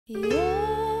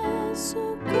Yesu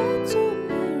kwetu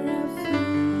ni rafiki,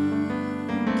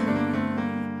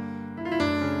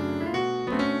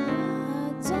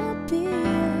 hata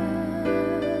pia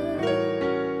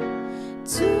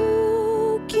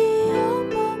tukiomba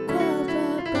kwa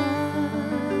babaye,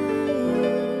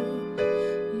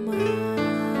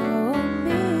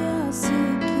 maombi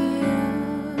yasikia,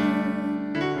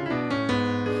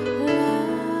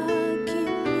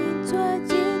 lakini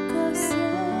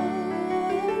twajikosesha,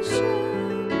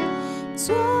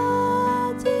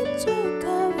 twajitweka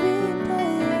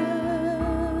vibaya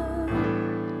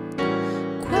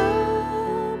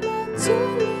kwamba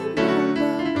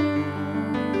tulimwomba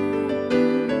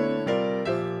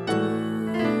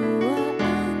Mungu dua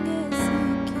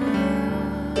angesikia.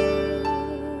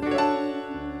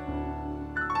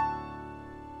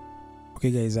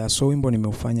 Okay guys, so wimbo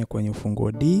nimeufanya kwenye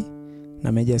ufunguo D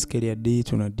na major scale ya D.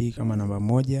 Tuna D kama namba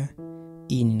 1,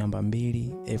 E ni namba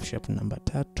 2, F sharp namba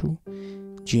 3,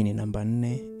 G ni namba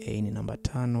 4, A ni namba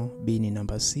 5, B ni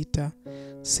namba 6,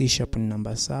 C sharp ni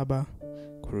namba 7,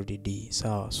 kurudi D.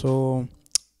 Sawa. So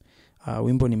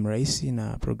wimbo ni mrahisi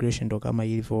na progression ndo kama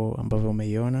hivyo ambavyo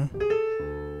umeiona.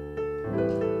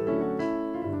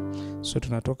 So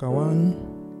tunatoka 1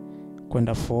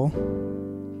 kwenda 4.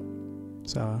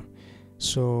 Sawa.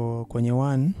 So kwenye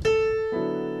 1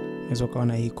 unaweza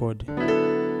kuona hii chord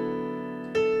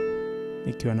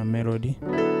ikiwa na melody.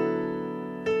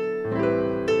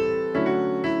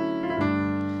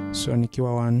 So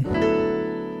nikiwa 1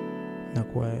 na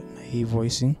kuwa na hii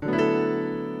voicing,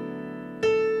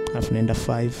 alafu naenda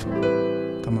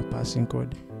 5 kama passing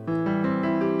chord.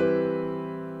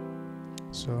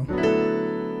 So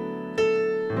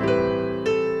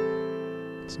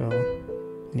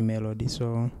ni melody.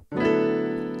 So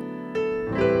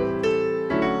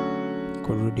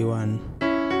kurudi 1.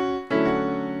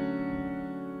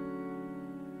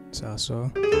 So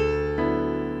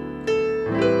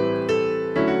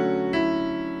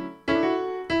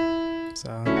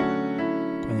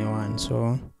kwenye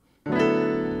 1.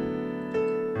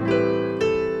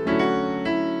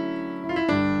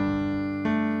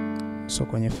 So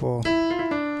kwenye 4.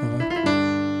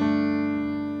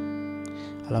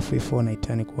 Alafu 4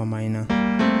 naitani kuwa minor.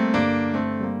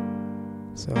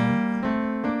 So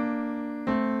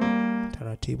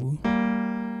taratibu.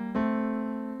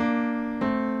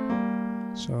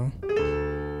 So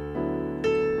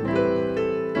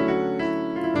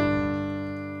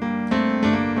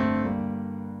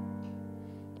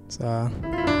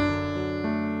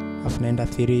afu naenda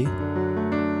 3,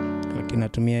 lakini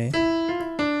natumia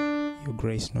your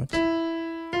grace note.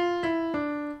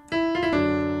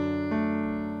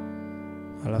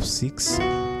 Alafu 6.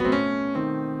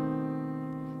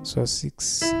 So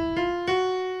 6.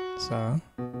 Sawa,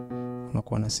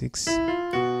 unakuwa na 6.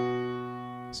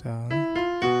 Sawa,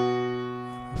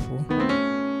 alafu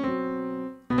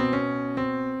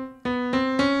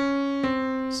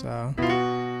sawa.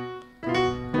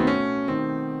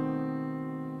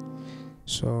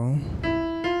 So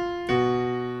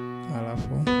alafu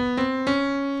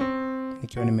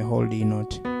nikiwa nimehold hii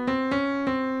note,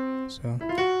 so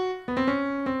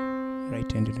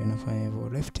right hand ndio inafanya hivyo,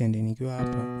 left hand nikiwa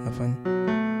hapa nafanya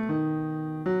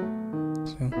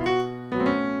so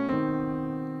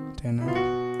tena.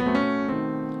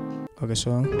 Okay,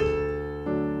 so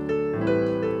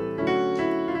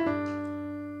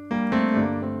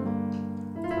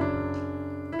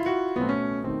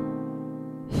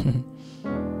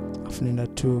afu nenda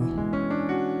 2.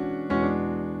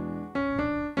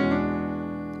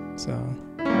 So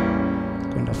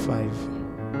kwenda 5.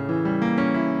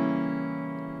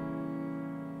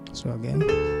 So again.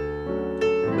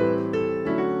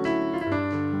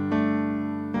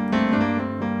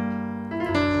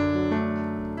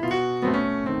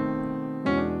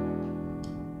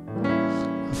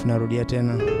 Afu narudia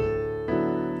tena.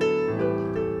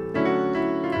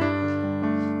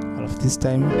 Alafu this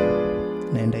time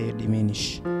naenda hiyo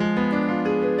diminish.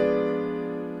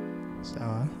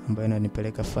 Sawa, ambayo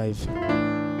inanipeleka 5.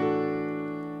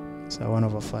 Sawa,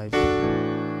 1/5.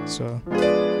 So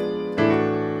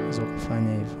hizo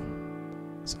kufanya hivyo.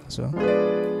 So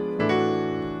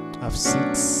have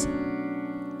 6.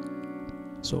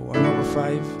 So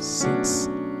 1/5, 6,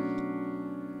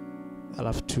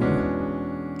 alafu 2,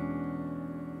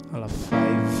 alafu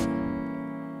 5,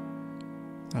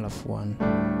 alafu 1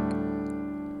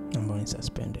 ambayo ni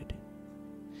suspended.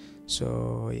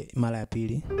 So mara ya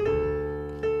pili.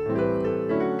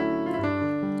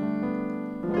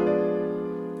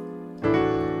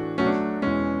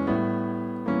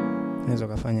 Naweza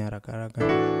kufanya haraka haraka.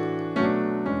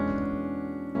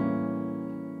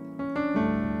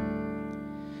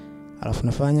 alafu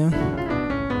nafanya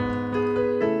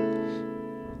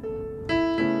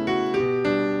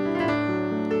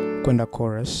kwenda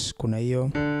chorus. Kuna hiyo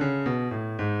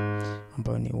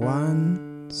ambayo ni 1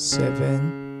 7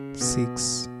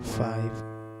 6 5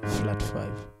 flat 5.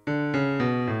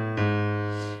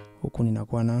 Huku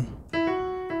ninakuwa na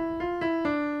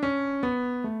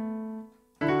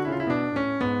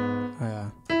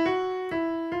haya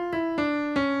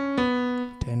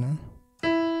tena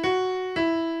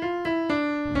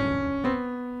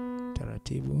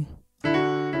taratibu,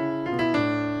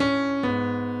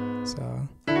 sawa.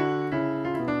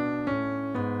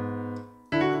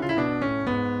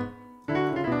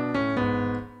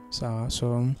 Sawa,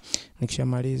 so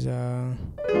nikishamaliza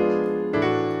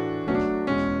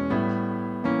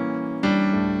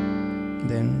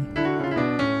then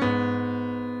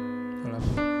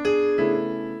alafu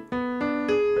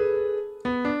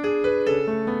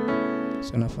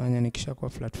so nafanya nikisha kwa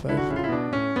flat 5,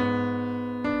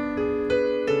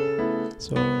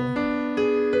 so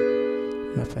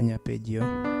nafanya page hiyo,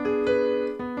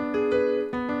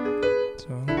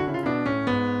 so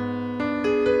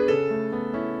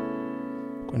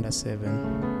kwenda 7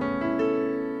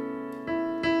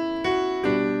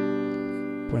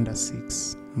 kwenda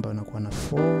 6 ambayo inakuwa na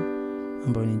 4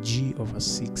 ambayo ni G over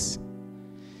 6,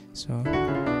 so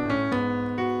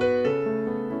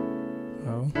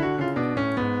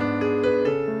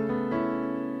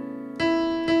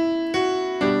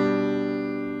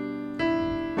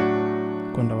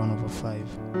kwenda 1 over 5,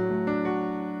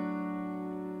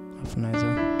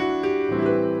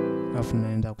 alafu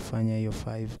naenda kufanya hiyo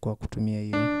 5 kwa kutumia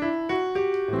hiyo,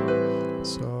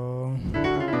 so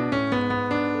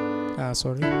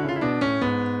sorry,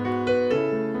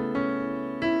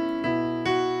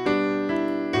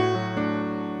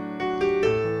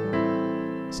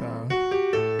 so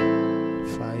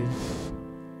 5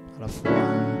 alafu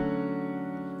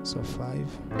 1, so 5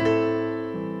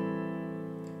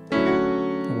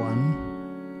 1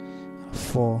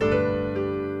 4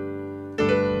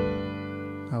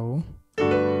 au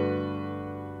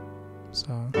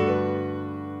sawa,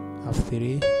 half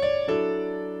 3.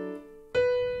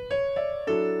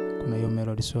 Kuna hiyo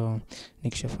melody, so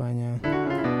nikishafanya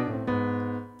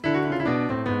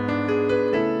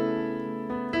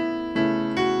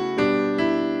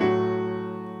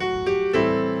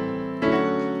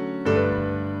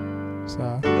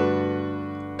sawa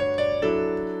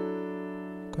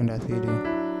kwenda 3,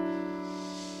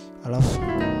 alafu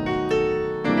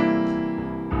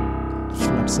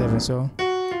flat 7, so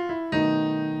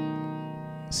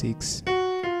 6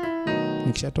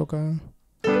 nikishatoka,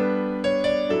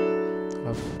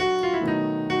 alafu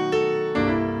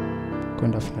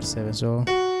kwenda flat 7, so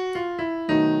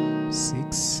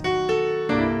 6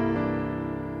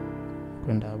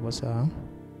 kwenda hapo, sawa,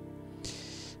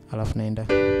 alafu naenda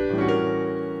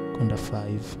kwenda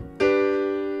 5,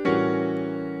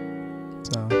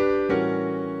 sawa,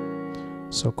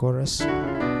 so chorus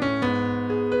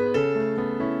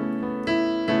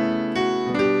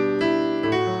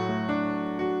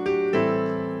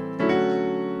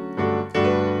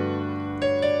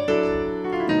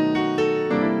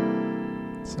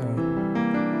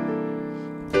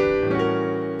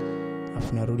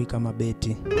narudi kama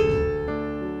beti,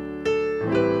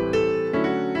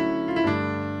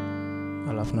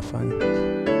 alafu nafanya,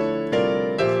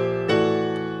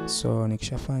 so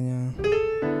nikishafanya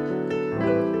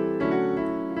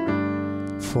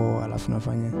 4 alafu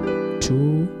nafanya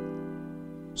 2,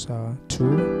 sawa,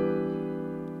 2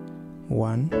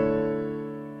 1,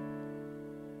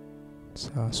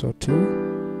 sawa, so 2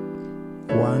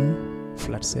 1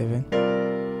 flat 7,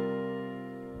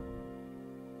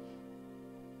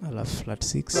 alafu flat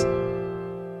 6,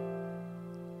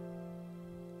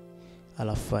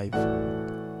 alafu 5,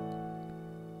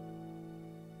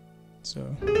 so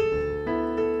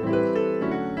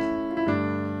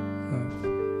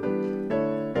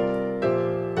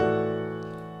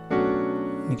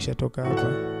nikishatoka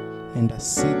hapa naenda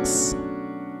 6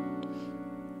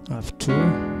 alafu 2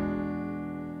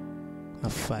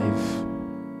 alafu 5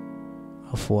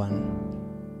 alafu 1,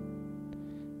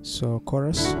 so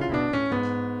chorus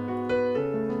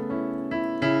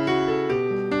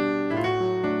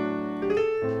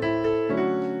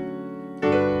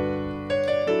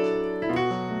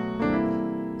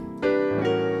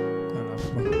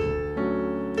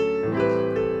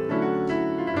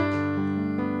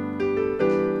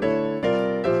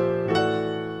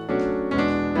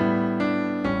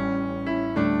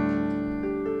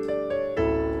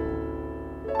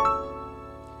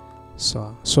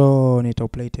so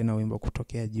nitauplay tena wimbo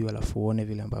kutokea juu, alafu uone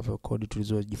vile ambavyo kodi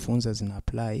tulizojifunza zina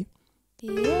apply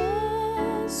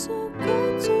Yesu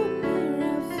kwetu ni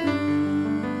rafiki,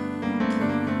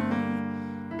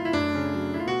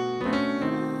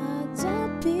 hata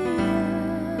pia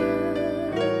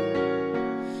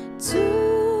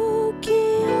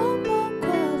tukiomba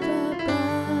kwa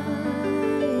Babaye,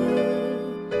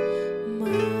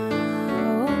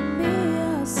 maombi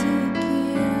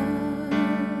yasikia,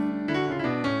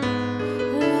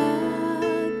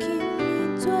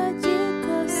 lakini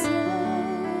twajikosesha,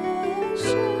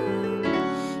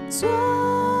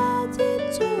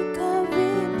 twajituka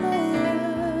vibaya,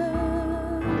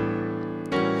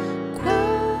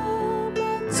 kwamba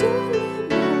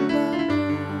tulimwomba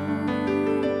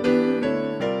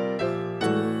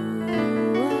Mungu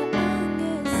dua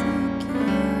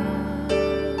angesikia.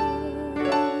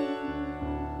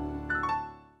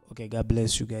 Okay, God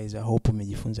bless you guys. I hope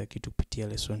umejifunza kitu kupitia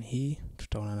lesson hii.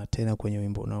 Tutaonana tena kwenye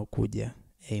wimbo unaokuja.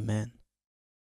 Amen.